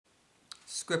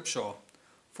Scripture.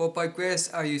 For by grace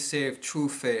are you saved through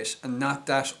faith, and not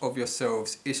that of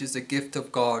yourselves. It is a gift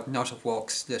of God, not of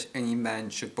works, that any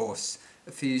man should boast.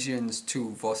 Ephesians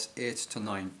 2 verse 8 to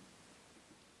 9.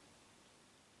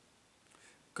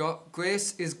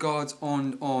 Grace is God's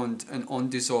unearned and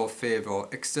undeserved favour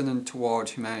extended toward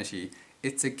humanity.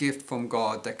 It's a gift from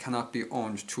God that cannot be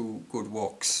earned through good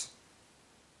works.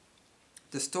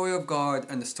 The story of God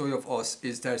and the story of us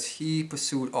is that He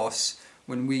pursued us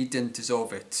when we didn't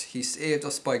deserve it. He saved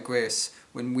us by grace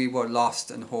when we were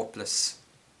lost and hopeless.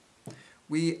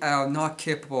 We are not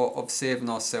capable of saving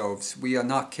ourselves. We are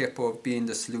not capable of being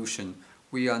the solution.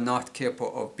 We are not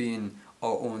capable of being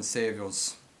our own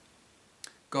saviours.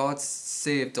 God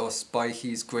saved us by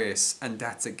His grace, and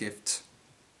that's a gift.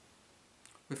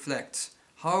 Reflect.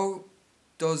 How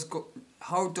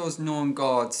does knowing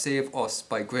God save us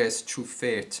by grace through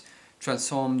faith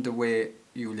transform the way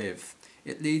you live?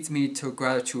 It leads me to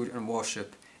gratitude and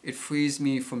worship. It frees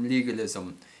me from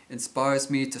legalism.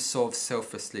 Inspires me to serve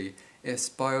selflessly. It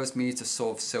inspires me to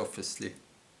serve selflessly.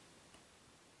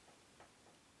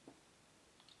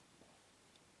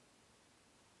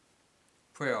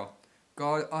 Prayer.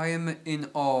 God, I am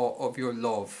in awe of your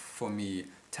love for me.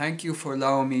 Thank you for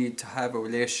allowing me to have a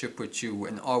relationship with you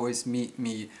and always meet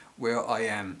me where I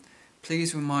am.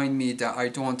 Please remind me that I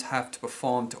don't have to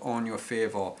perform to earn your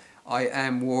favour. I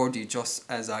am worthy just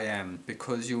as I am,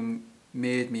 because you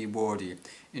made me worthy.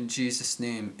 In Jesus'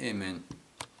 name, amen.